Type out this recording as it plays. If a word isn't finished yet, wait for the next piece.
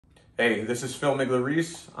Hey, this is Phil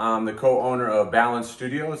Migliarese. I'm the co-owner of Balance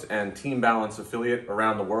Studios and Team Balance affiliate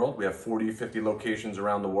around the world. We have 40, 50 locations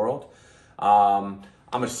around the world. I'm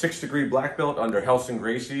a 6th-degree black belt under Relson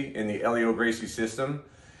Gracie in the Andrew Garai system.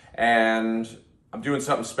 And I'm doing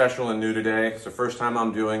something special and new today. It's the first time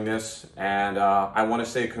I'm doing this. And I want to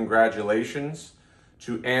say congratulations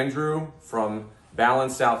to Andrew from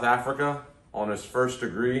Balance South Africa on his 1st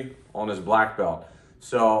degree on his black belt.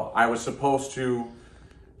 So I was supposed to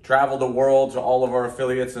travel the world to all of our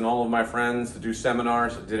affiliates and all of my friends to do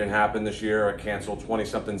seminars. It didn't happen this year. I canceled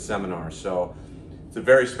 20-something seminars. So it's a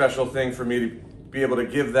very special thing for me to be able to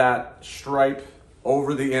give that stripe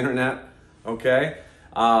over the internet, okay?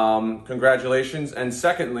 Congratulations. And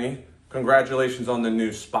secondly, congratulations on the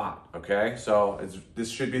new spot, okay? So this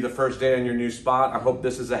should be the first day on your new spot. I hope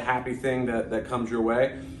this is a happy thing that comes your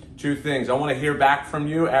way. 2 things. I want to hear back from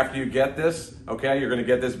you after you get this, okay? You're going to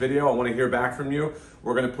get this video. I want to hear back from you.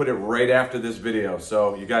 We're going to put it right after this video.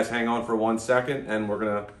 So you guys hang on for 1 second and we're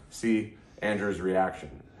going to see Andrew's reaction.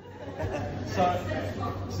 So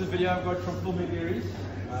this is a video I've got from Phil Migliarese.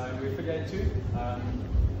 We forget to.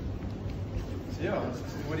 So yeah, let's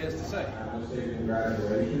see what he has to say. I want to say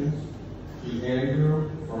congratulations to Andrew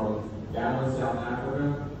from Balance South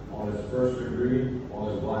Africa on his 1st degree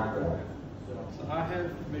on his black belt. So I have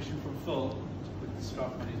permission from Phil to put the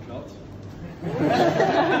strap on his belt.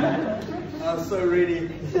 I'm so ready.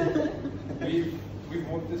 We've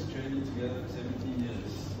walked this journey together for 17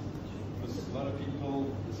 years. For a lot of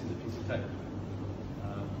people, this is a piece of tape.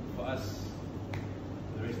 For us,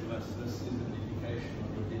 the rest of us, this is an indication of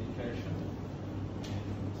your dedication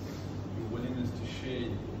and your willingness to share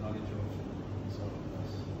your knowledge of yourself with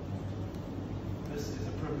us. This is a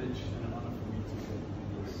privilege and an honor for me to do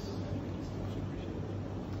this. It's much appreciated.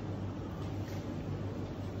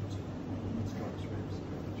 Let's go.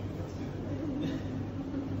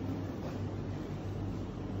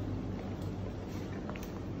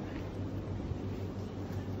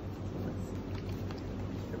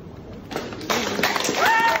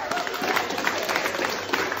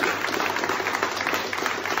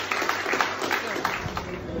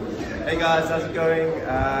 Hey guys, how's it going?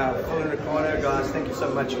 Phil and Ricardo, guys, thank you so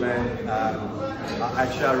much, man.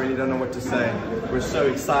 I really don't know what to say. We're so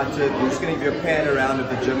excited. We're just going to give you a pan around of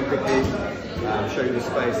the gym quickly, show you the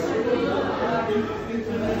space.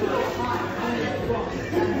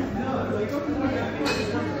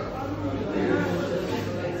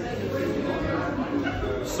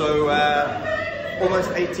 So,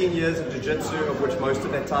 almost 18 years of jiu-jitsu, of which most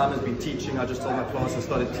of that time has been teaching. I just told my class I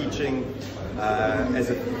started teaching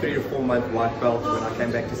as a 3 to 4 month white belt when I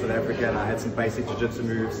came back to South Africa, and I had some basic jiu-jitsu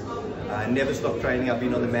moves. I never stopped training. I've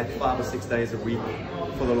been on the mat 5 or 6 days a week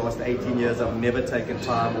for the last 18 years. I've never taken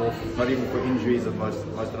time off, not even for injuries, and most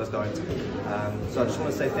of us don't. So I just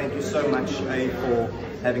want to say thank you so much, for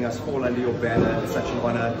having us fall under your banner. It's such an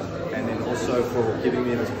honor, and then also for giving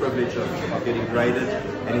me this privilege of getting graded,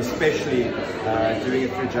 and especially doing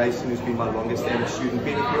it through Jason, who's been my longest standing student,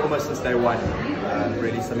 been with me almost since day 1.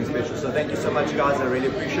 Really something special. So thank you so much, guys. I really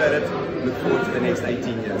appreciate it. Look forward to the next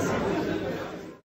 18 years.